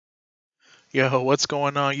Yo, what's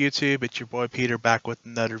going on YouTube? It's your boy Peter back with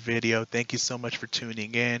another video. Thank you so much for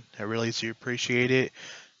tuning in. I really do appreciate it.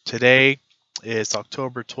 Today is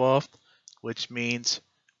October 12th, which means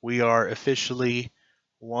we are officially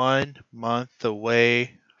 1 month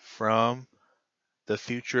away from the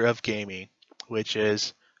future of gaming, which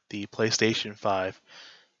is the PlayStation 5.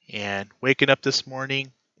 And waking up this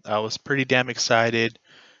morning, I was pretty damn excited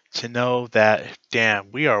to know that,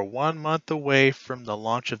 damn, we are 1 month away from the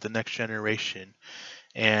launch of the next generation.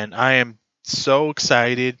 And I am so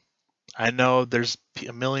excited. I know there's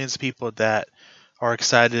millions of people that are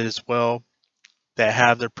excited as well that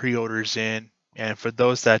have their pre-orders in. And for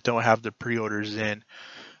those that don't have their pre-orders in,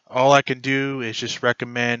 all I can do is just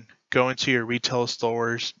recommend going to your retail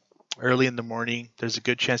stores early in the morning. There's a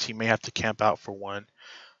good chance you may have to camp out for one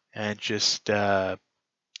and just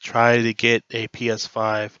try to get a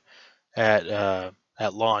PS5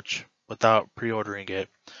 at launch without pre-ordering it.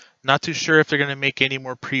 Not too sure if they're going to make any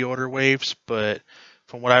more pre-order waves, but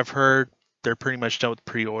from what I've heard, they're pretty much done with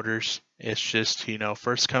pre-orders. It's just,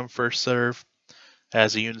 first come, first serve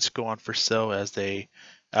as the units go on for sale as they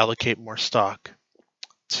allocate more stock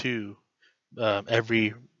to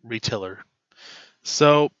every retailer.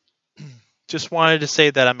 So, just wanted to say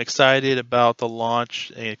that I'm excited about the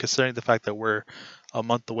launch, and considering the fact that we're a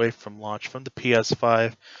month away from launch from the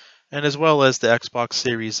PS5 and as well as the Xbox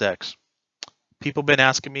Series X. People been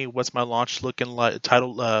asking me what's my launch looking like,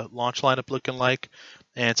 launch lineup looking like,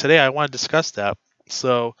 and today I want to discuss that.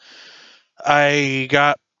 So I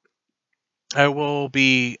got, I will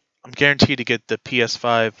be, I'm guaranteed to get the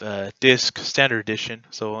PS5 disc standard edition.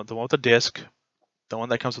 So the one with the disc, the one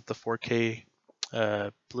that comes with the 4K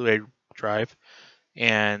Blu-ray drive,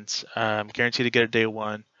 and I'm guaranteed to get it day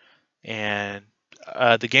one. And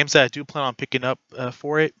the games that I do plan on picking up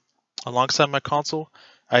for it alongside my console,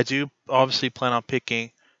 I do obviously plan on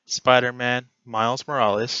picking Spider-Man Miles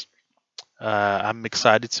Morales. I'm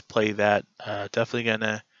excited to play that. Definitely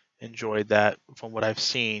gonna enjoy that from what I've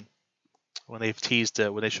seen when they've teased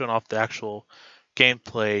it, when they showed off the actual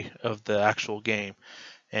gameplay of the actual game.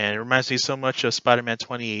 And it reminds me so much of Spider-Man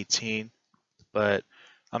 2018. But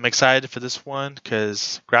I'm excited for this one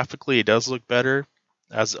because graphically it does look better.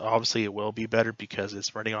 As obviously it will be better because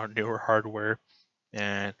it's running on newer hardware,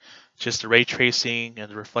 and just the ray tracing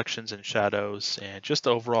and the reflections and shadows and just the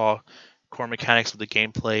overall core mechanics of the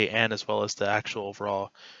gameplay and as well as the actual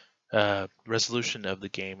overall resolution of the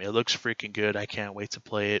game. It looks freaking good. I can't wait to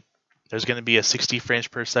play it. There's going to be a 60 frames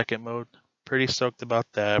per second mode. Pretty stoked about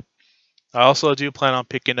that. I also do plan on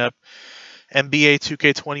picking up NBA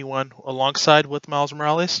 2K21 alongside with Miles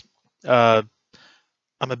Morales. Uh,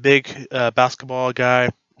 I'm a big basketball guy.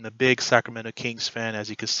 I'm a big Sacramento Kings fan, as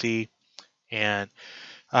you can see. And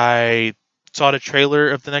I saw the trailer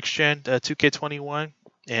of the next gen 2K21,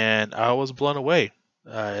 and I was blown away.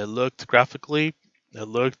 It looked graphically, it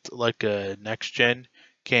looked like a next gen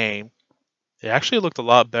game. It actually looked a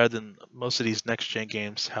lot better than most of these next gen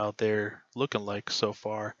games, how they're looking like so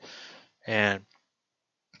far. And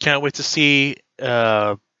can't wait to see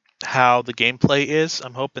how the gameplay is.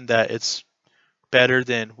 I'm hoping that it's better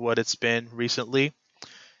than what it's been recently.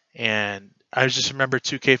 And I just remember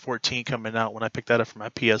 2K14 coming out when I picked that up for my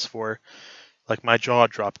PS4. Like my jaw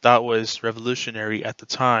dropped. That was revolutionary at the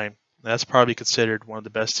time. That's probably considered one of the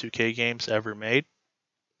best 2K games ever made.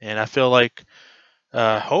 And I feel like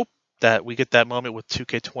hope that we get that moment with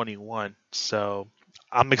 2K21. So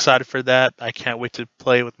I'm excited for that. I can't wait to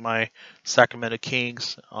play with my Sacramento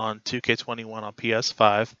Kings on 2K21 on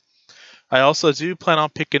PS5. I also do plan on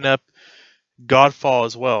picking up Godfall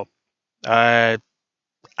as well. I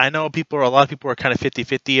I know a lot of people are kind of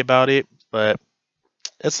 50-50 about it, but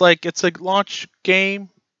it's a launch game.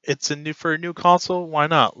 It's for a new console. Why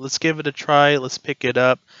not? Let's give it a try. Let's pick it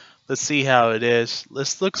up. Let's see how it is.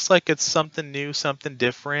 This looks like it's something new, something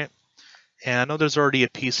different. And I know there's already a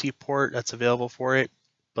PC port that's available for it,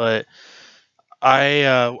 but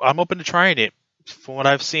I'm open to trying it. From what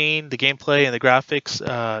I've seen, the gameplay and the graphics,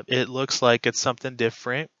 it looks like it's something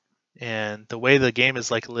different, and the way the game is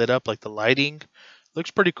like lit up, like the lighting, looks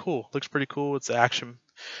pretty cool. Looks pretty cool. It's action.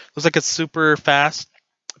 Looks like it's super fast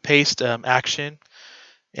paced action,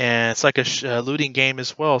 and it's like a looting game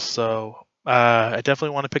as well. So I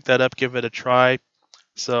definitely want to pick that up, give it a try.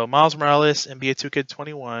 So Miles Morales, NBA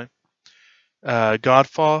 2K21,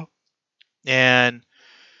 Godfall, and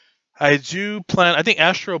I do plan. I think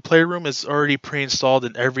Astro Playroom is already pre-installed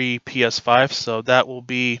in every PS5, so that will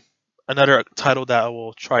be another title that I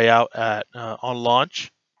will try out at on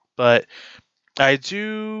launch. But I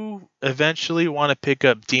do eventually want to pick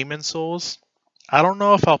up Demon Souls. I don't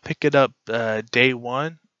know if I'll pick it up day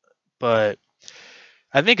one, but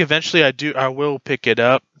I think eventually I will pick it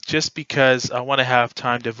up just because I want to have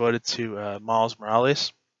time devoted to Miles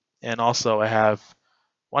Morales, and also I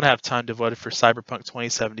want to have time devoted for Cyberpunk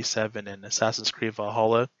 2077 and Assassin's Creed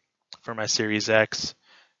Valhalla for my Series X.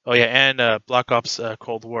 Oh yeah, and Black Ops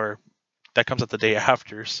Cold War that comes out the day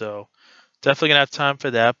after, so definitely gonna have time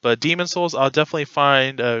for that. But Demon Souls, I'll definitely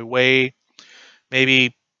find a way,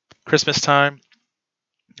 maybe Christmas time,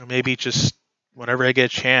 or maybe just whenever I get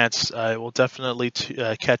a chance, I will definitely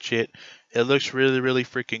catch it. It looks really, really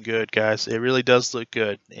freaking good, guys. It really does look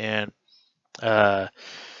good, and uh,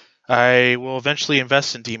 I will eventually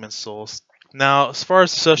invest in Demon Souls. Now, as far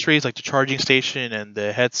as accessories like the charging station and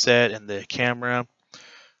the headset and the camera,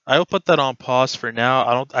 I will put that on pause for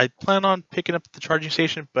now. I plan on picking up the charging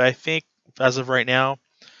station, but I think as of right now,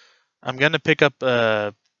 I'm gonna pick up.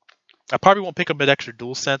 I probably won't pick up an extra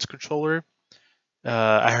DualSense controller.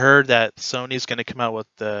 I heard that Sony's gonna come out with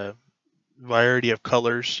the variety of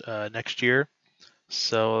colors next year.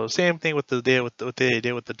 So same thing with what they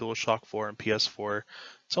did with the DualShock 4 and PS4.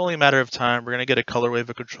 It's only a matter of time. We're gonna get a color wave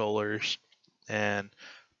of controllers and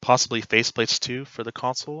possibly faceplates too for the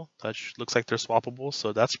console. That looks like they're swappable,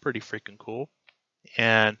 so that's pretty freaking cool.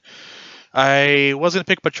 And I was gonna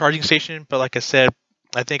pick up a charging station, but like I said,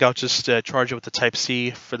 I think I'll just charge it with the Type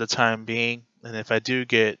C for the time being. And if I do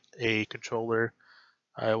get a controller,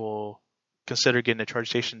 I will consider getting a charge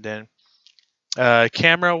station then.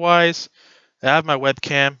 Camera wise, I have my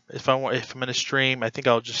webcam. If I'm gonna stream, I think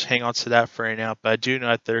I'll just hang on to that for right now. But I do know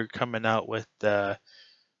that they're coming out with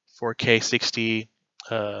 4K 60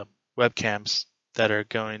 webcams that are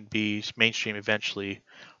going to be mainstream eventually.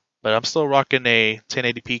 But I'm still rocking a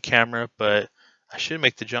 1080p camera, but I should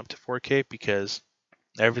make the jump to 4K because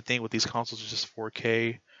everything with these consoles is just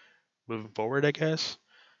 4K moving forward, I guess.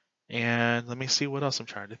 And let me see what else I'm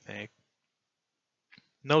trying to think.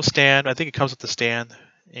 No stand. I think it comes with the stand,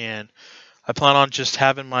 and I plan on just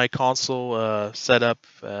having my console set up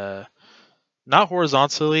not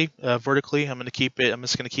horizontally, vertically. I'm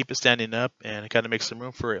just gonna keep it standing up, and I gotta make some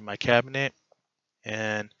room for it in my cabinet.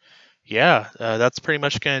 And yeah, that's pretty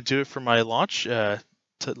much gonna do it for my launch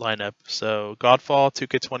lineup. So Godfall,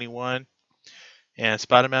 2K21, and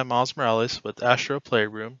Spider-Man Miles Morales with Astro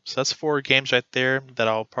Playroom. So that's 4 games right there that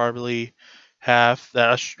I'll probably have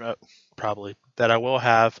that I will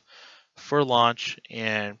have for launch.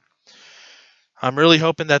 And I'm really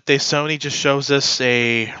hoping that Sony just shows us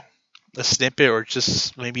a snippet or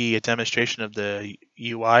just maybe a demonstration of the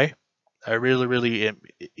UI. I really, really am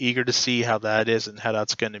eager to see how that is and how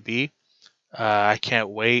that's going to be. I can't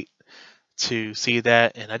wait to see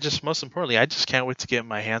that, and most importantly, I just can't wait to get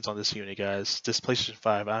my hands on this unit, guys. This PlayStation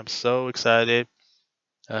 5, I'm so excited.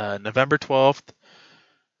 November 12th,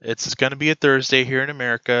 it's going to be a Thursday here in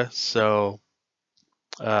America, so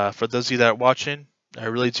for those of you that are watching, I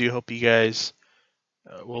really do hope you guys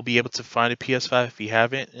will be able to find a PS5 if you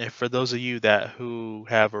haven't. And for those of you who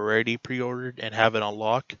have already pre-ordered and have it on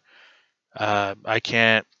lock, I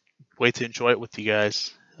can't wait to enjoy it with you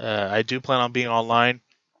guys. I do plan on being online.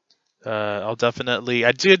 I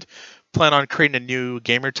did plan on creating a new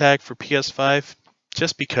gamer tag for PS5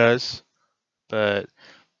 just because, but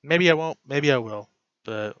maybe I won't, maybe I will.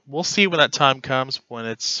 But we'll see when that time comes when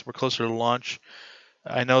we're closer to launch.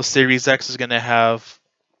 I know Series X is going to have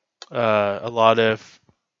a lot of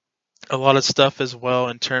stuff as well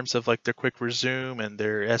in terms of like their quick resume and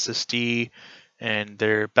their SSD and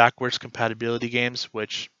their backwards compatibility games,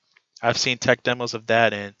 which I've seen tech demos of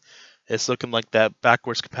that, and it's looking like that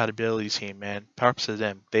backwards compatibility team, man. Props to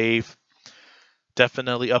them. They've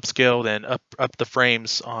definitely upscaled and up the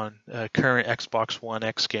frames on current Xbox One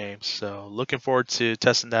X games. So looking forward to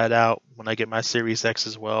testing that out when I get my Series X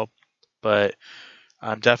as well. But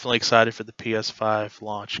I'm definitely excited for the PS5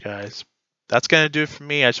 launch, guys. That's gonna do it for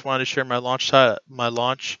me. I just wanted to share my launch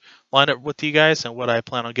lineup with you guys and what I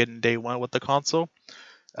plan on getting day one with the console.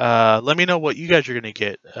 Let me know what you guys are gonna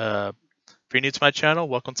get. If you're new to my channel,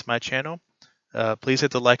 welcome to my channel. Please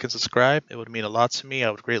hit the like and subscribe. It would mean a lot to me.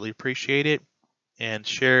 I would greatly appreciate it. And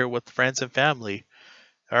share with friends and family.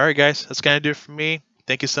 All right, guys, that's gonna do it for me.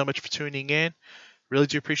 Thank you so much for tuning in. Really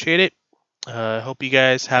do appreciate it. Hope you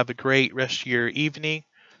guys have a great rest of your evening,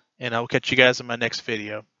 and I will catch you guys in my next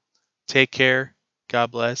video. Take care,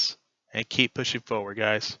 God bless, and keep pushing forward,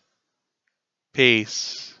 guys.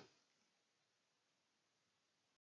 Peace.